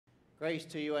Grace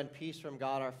to you and peace from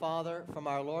God our Father, from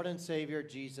our Lord and Savior,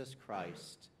 Jesus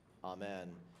Christ. Amen.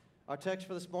 Our text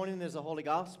for this morning is the Holy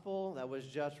Gospel that was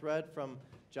just read from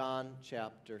John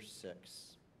chapter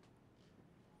 6.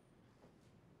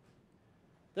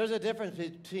 There's a difference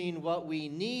between what we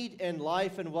need in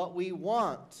life and what we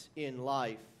want in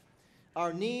life.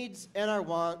 Our needs and our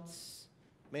wants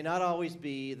may not always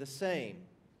be the same.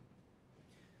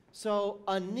 So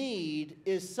a need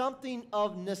is something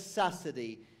of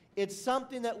necessity. It's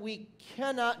something that we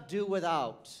cannot do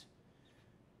without.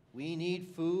 We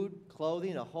need food,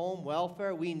 clothing, a home,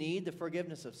 welfare. We need the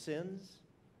forgiveness of sins.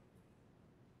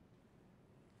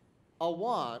 A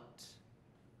want,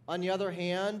 on the other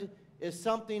hand, is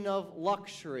something of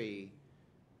luxury.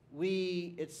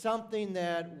 It's something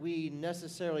that we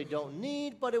necessarily don't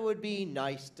need, but it would be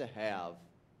nice to have.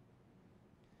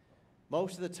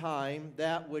 Most of the time,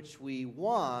 that which we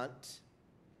want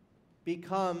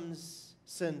becomes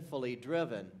sinfully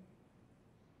driven.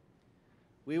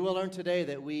 We will learn today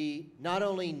that we not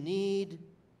only need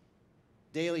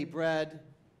daily bread,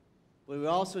 but we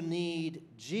also need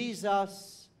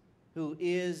Jesus, who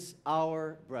is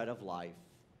our bread of life.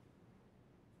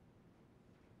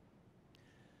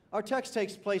 Our text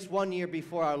takes place 1 year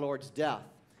before our Lord's death.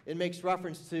 It makes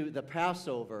reference to the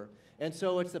Passover. And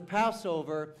so it's the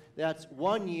Passover that's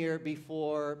 1 year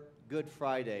before Good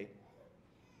Friday.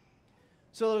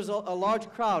 So there's a large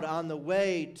crowd on the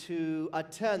way to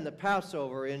attend the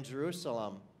Passover in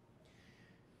Jerusalem.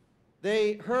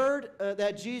 They heard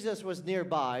that Jesus was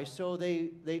nearby, so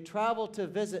they traveled to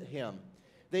visit him.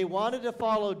 They wanted to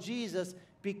follow Jesus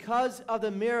because of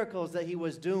the miracles that he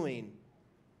was doing.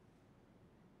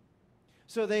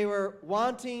 So they were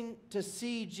wanting to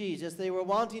see Jesus. They were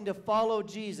wanting to follow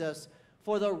Jesus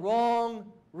for the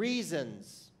wrong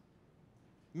reasons,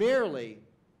 merely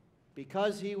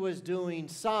because he was doing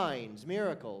signs,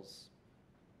 miracles.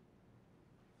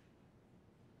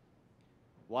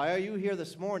 Why are you here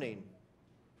this morning?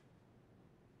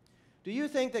 Do you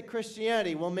think that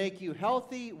Christianity will make you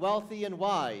healthy, wealthy, and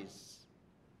wise?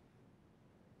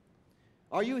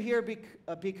 Are you here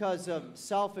because of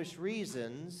selfish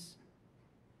reasons?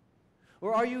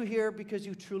 Or are you here because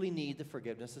you truly need the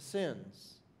forgiveness of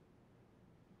sins?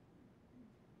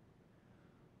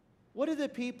 What did the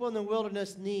people in the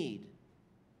wilderness need?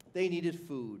 They needed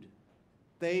food.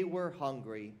 They were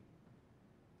hungry.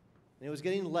 And it was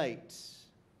getting late.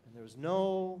 And there was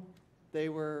they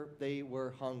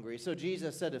were hungry. So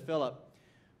Jesus said to Philip,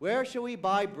 "Where shall we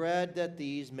buy bread that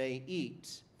these may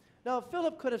eat?" Now,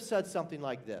 Philip could have said something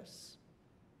like this.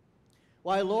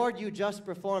 "Why, Lord, you just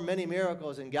performed many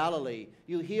miracles in Galilee.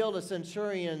 You healed a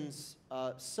centurion's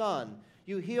son.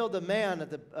 You healed the man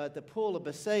at the pool of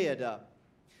Bethsaida.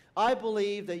 I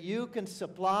believe that you can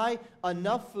supply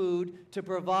enough food to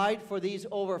provide for these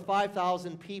over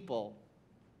 5,000 people."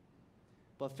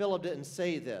 But Philip didn't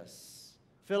say this.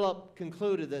 Philip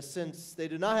concluded that since they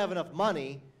do not have enough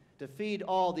money to feed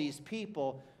all these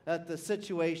people, that the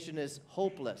situation is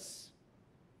hopeless.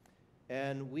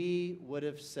 And we would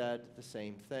have said the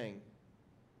same thing.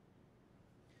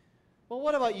 Well,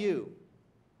 what about you?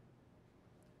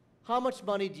 How much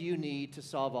money do you need to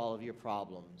solve all of your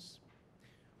problems?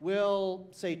 Will,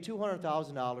 say,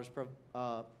 $200,000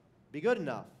 be good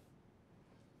enough?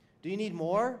 Do you need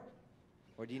more,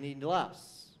 or do you need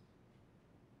less?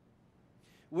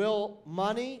 Will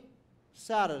money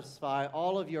satisfy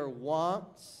all of your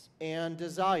wants and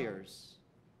desires?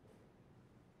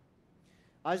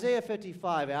 Isaiah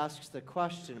 55 asks the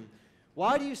question,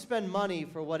 "Why do you spend money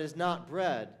for what is not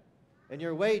bread, and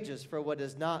your wages for what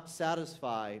does not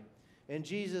satisfy?" And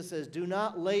Jesus says, "Do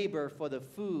not labor for the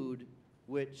food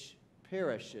which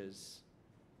perishes."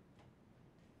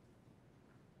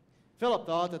 Philip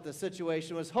thought that the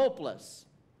situation was hopeless.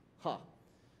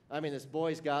 This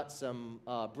boy's got some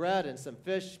bread and some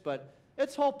fish, but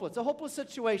it's hopeless. A hopeless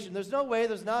situation. There's no way,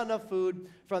 there's not enough food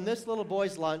from this little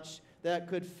boy's lunch that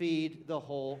could feed the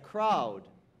whole crowd.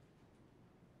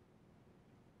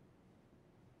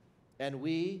 And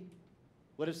we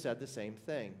would have said the same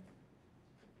thing.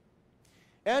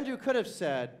 Andrew could have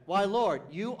said, "Why,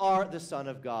 Lord, you are the Son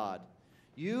of God.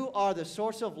 You are the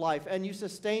source of life, and you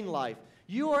sustain life.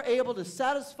 You are able to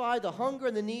satisfy the hunger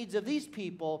and the needs of these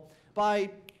people by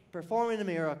performing a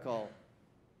miracle."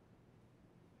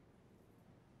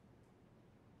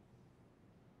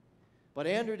 But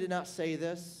Andrew did not say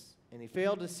this, and he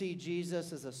failed to see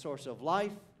Jesus as a source of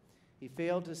life. He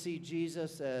failed to see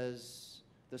Jesus as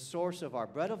the source of our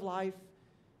bread of life,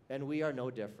 and we are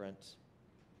no different.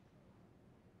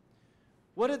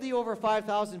 What did the over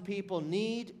 5,000 people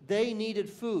need? They needed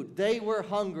food. They were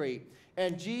hungry.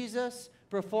 And Jesus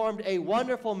performed a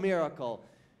wonderful miracle.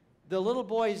 The little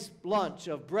boy's lunch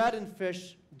of bread and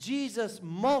fish, Jesus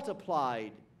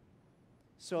multiplied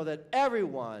so that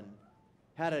everyone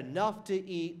had enough to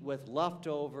eat with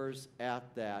leftovers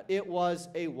at that. It was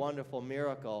a wonderful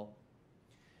miracle.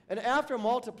 And after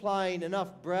multiplying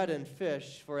enough bread and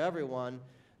fish for everyone,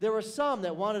 there were some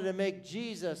that wanted to make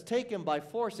Jesus, take him by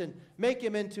force and make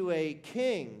him into a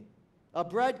king, a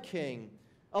bread king,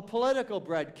 a political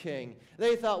bread king.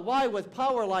 They thought, why, with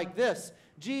power like this,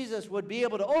 Jesus would be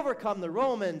able to overcome the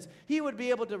Romans. He would be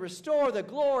able to restore the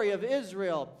glory of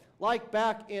Israel, like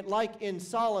in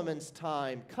Solomon's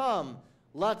time. Come,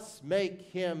 let's make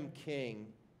him king.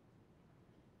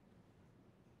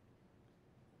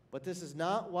 But this is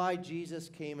not why Jesus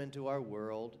came into our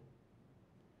world.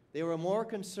 They were more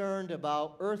concerned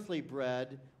about earthly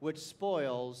bread, which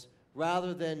spoils,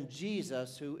 rather than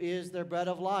Jesus, who is their bread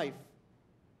of life.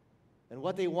 And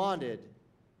what they wanted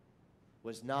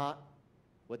was not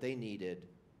what they needed.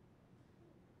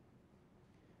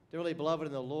 Dearly beloved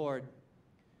in the Lord,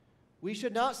 we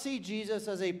should not see Jesus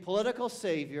as a political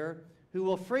savior who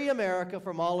will free America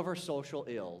from all of her social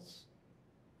ills.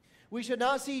 We should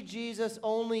not see Jesus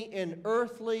only in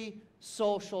earthly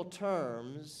social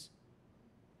terms.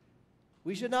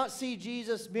 We should not see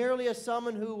Jesus merely as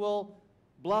someone who will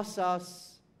bless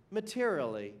us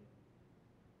materially.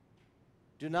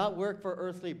 Do not work for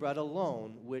earthly bread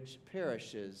alone, which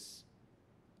perishes.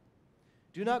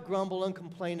 Do not grumble and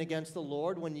complain against the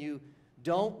Lord when you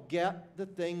don't get the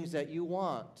things that you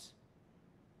want.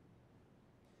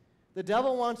 The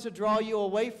devil wants to draw you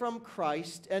away from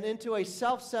Christ and into a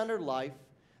self-centered life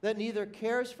that neither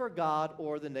cares for God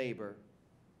or the neighbor.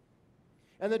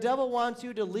 And the devil wants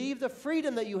you to leave the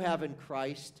freedom that you have in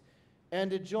Christ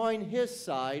and to join his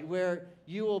side where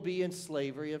you will be in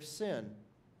slavery of sin.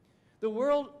 The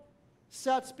world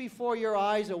sets before your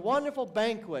eyes a wonderful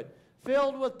banquet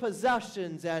filled with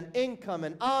possessions and income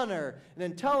and honor and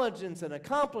intelligence and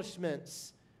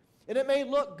accomplishments. And it may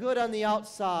look good on the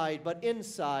outside, but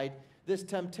inside, this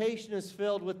temptation is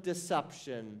filled with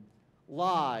deception,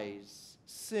 lies,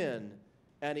 sin,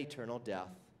 and eternal death.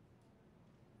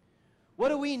 What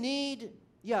do we need?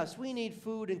 Yes, we need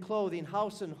food and clothing,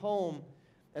 house and home,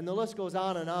 and the list goes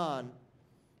on and on.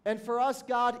 And for us,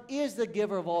 God is the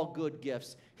giver of all good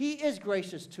gifts. He is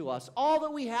gracious to us. All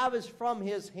that we have is from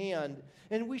his hand,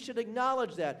 and we should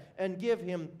acknowledge that and give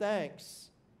him thanks.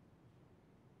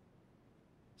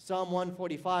 Psalm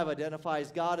 145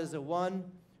 identifies God as the one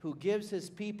who gives his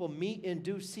people meat in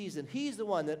due season. He's the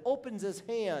one that opens his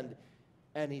hand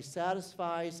and he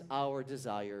satisfies our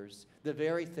desires, the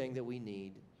very thing that we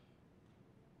need.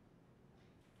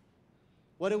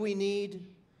 What do we need?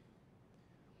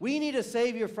 We need a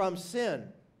Savior from sin.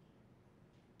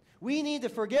 We need the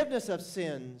forgiveness of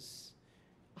sins.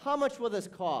 How much will this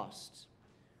cost?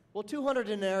 Will 200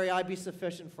 denarii be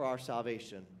sufficient for our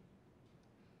salvation?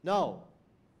 No.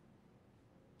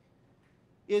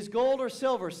 Is gold or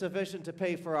silver sufficient to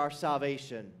pay for our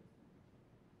salvation?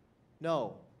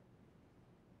 No.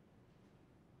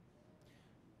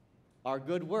 Our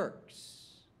good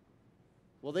works,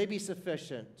 will they be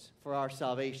sufficient for our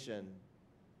salvation?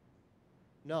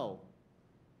 No.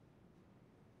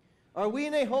 Are we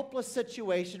in a hopeless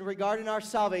situation regarding our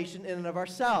salvation in and of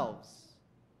ourselves?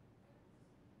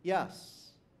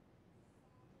 Yes.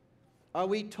 Are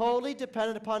we totally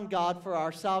dependent upon God for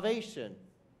our salvation?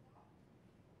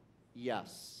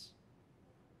 Yes.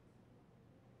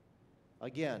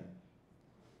 Again,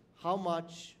 how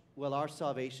much will our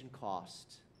salvation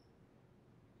cost?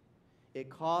 It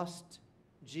cost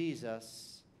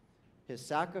Jesus his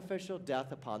sacrificial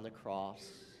death upon the cross.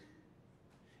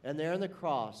 And there on the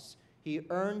cross, he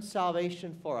earned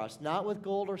salvation for us, not with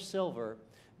gold or silver,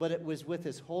 but it was with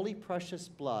his holy, precious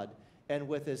blood and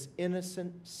with his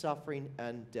innocent suffering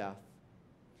and death.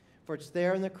 For it's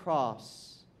there on the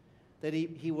cross that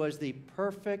he was the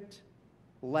perfect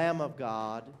Lamb of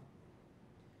God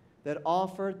that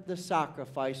offered the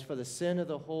sacrifice for the sin of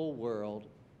the whole world.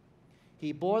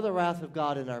 He bore the wrath of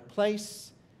God in our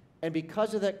place, and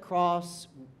because of that cross,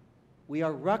 we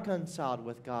are reconciled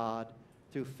with God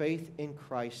through faith in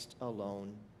Christ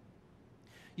alone.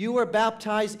 You were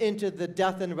baptized into the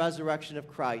death and resurrection of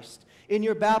Christ. In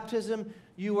your baptism,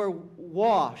 you were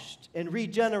washed and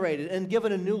regenerated and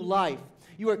given a new life.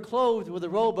 You were clothed with the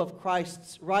robe of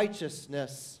Christ's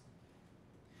righteousness.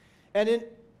 And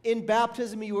in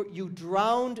baptism, you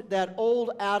drowned that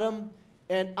old Adam,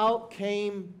 and out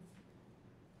came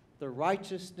the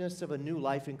righteousness of a new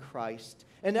life in Christ.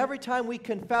 And every time we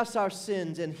confess our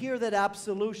sins and hear that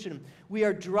absolution, we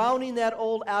are drowning that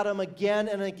old Adam again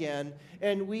and again,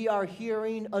 and we are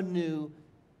hearing anew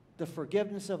the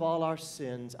forgiveness of all our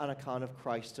sins on account of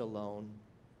Christ alone.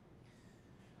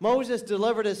 Moses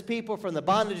delivered his people from the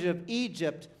bondage of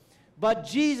Egypt, but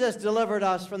Jesus delivered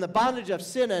us from the bondage of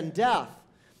sin and death.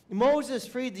 Moses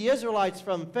freed the Israelites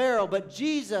from Pharaoh, but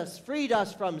Jesus freed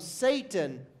us from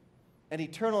Satan and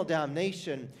eternal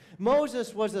damnation.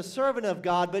 Moses was a servant of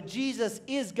God, but Jesus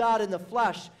is God in the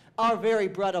flesh, our very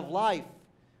bread of life.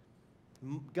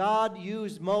 God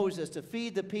used Moses to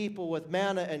feed the people with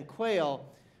manna and quail,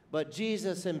 but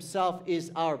Jesus himself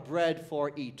is our bread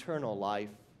for eternal life.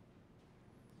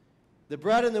 The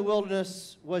bread in the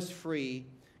wilderness was free.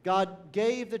 God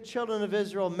gave the children of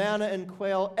Israel manna and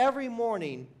quail every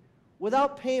morning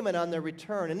without payment on their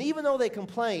return. And even though they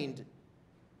complained,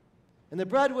 and the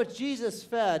bread which Jesus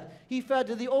fed, he fed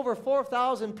to the over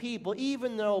 4,000 people,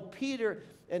 even though Peter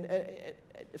and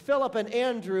Philip and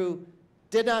Andrew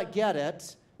did not get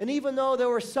it. And even though there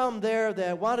were some there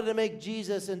that wanted to make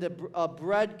Jesus into a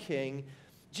bread king,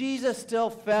 Jesus still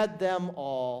fed them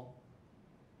all.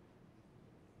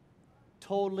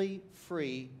 Totally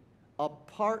free,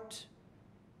 apart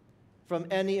from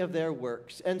any of their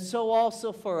works. And so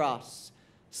also for us,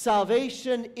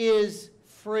 salvation is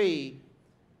free,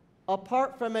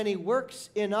 apart from any works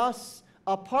in us,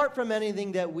 apart from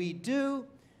anything that we do,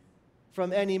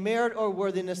 from any merit or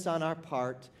worthiness on our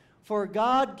part. For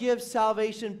God gives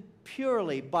salvation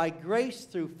purely by grace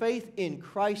through faith in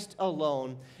Christ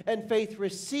alone. And faith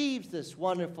receives this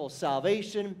wonderful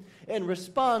salvation and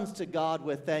responds to God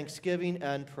with thanksgiving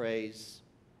and praise.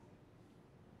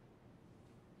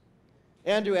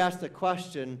 Andrew asked the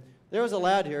question, there was a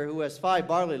lad here who has 5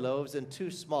 barley loaves and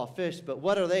 2 small fish, but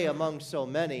what are they among so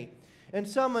many? And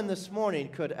someone this morning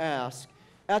could ask,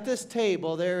 at this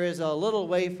table there is a little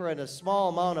wafer and a small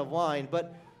amount of wine,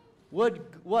 but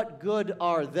what good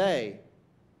are they?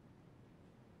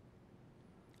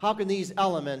 How can these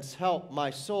elements help my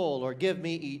soul or give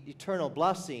me eternal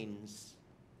blessings?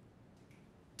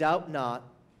 Doubt not,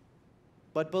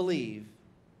 but believe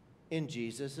in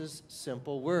Jesus'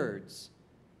 simple words,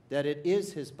 that it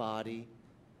is his body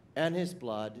and his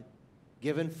blood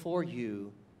given for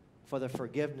you for the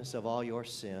forgiveness of all your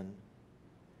sin.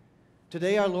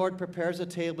 Today our Lord prepares a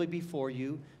table before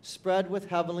you, spread with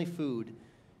heavenly food.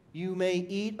 You may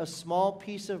eat a small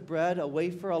piece of bread, a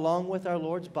wafer, along with our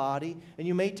Lord's body, and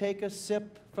you may take a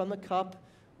sip from the cup,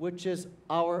 which is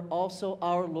also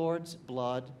our Lord's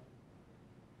blood.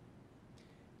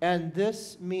 And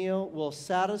this meal will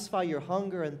satisfy your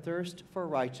hunger and thirst for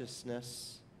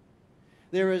righteousness.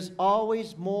 There is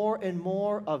always more and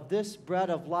more of this bread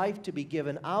of life to be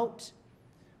given out.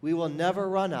 We will never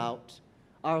run out.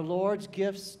 Our Lord's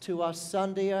gifts to us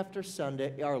Sunday after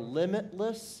Sunday are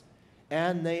limitless,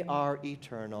 and they are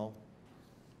eternal.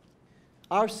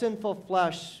 Our sinful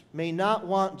flesh may not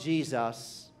want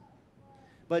Jesus,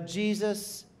 but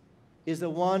Jesus is the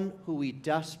one who we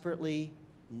desperately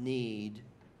need.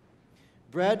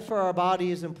 Bread for our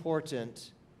body is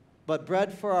important, but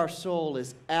bread for our soul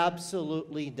is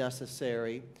absolutely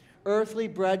necessary. Earthly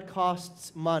bread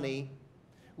costs money.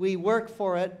 We work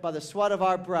for it by the sweat of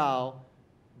our brow,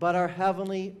 but our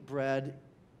heavenly bread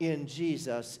in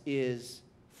Jesus is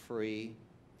free.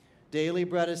 Daily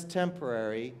bread is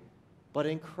temporary, but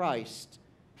in Christ,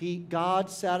 God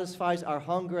satisfies our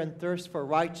hunger and thirst for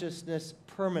righteousness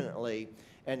permanently,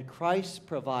 and Christ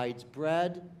provides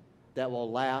bread that will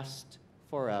last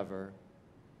forever.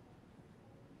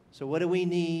 So what do we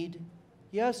need?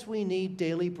 Yes, we need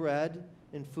daily bread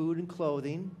and food and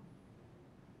clothing,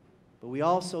 but we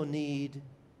also need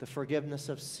the forgiveness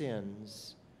of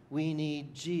sins. We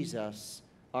need Jesus,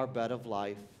 our bread of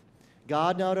life.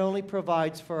 God not only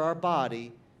provides for our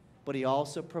body, but he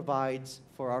also provides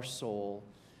for our soul.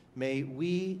 May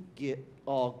we get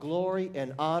all glory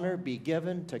and honor be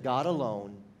given to God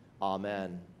alone.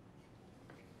 Amen.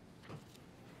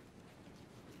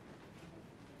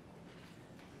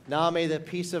 Now may the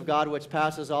peace of God, which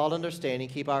passes all understanding,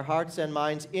 keep our hearts and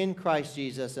minds in Christ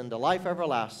Jesus in the life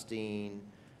everlasting.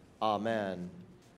 Amen.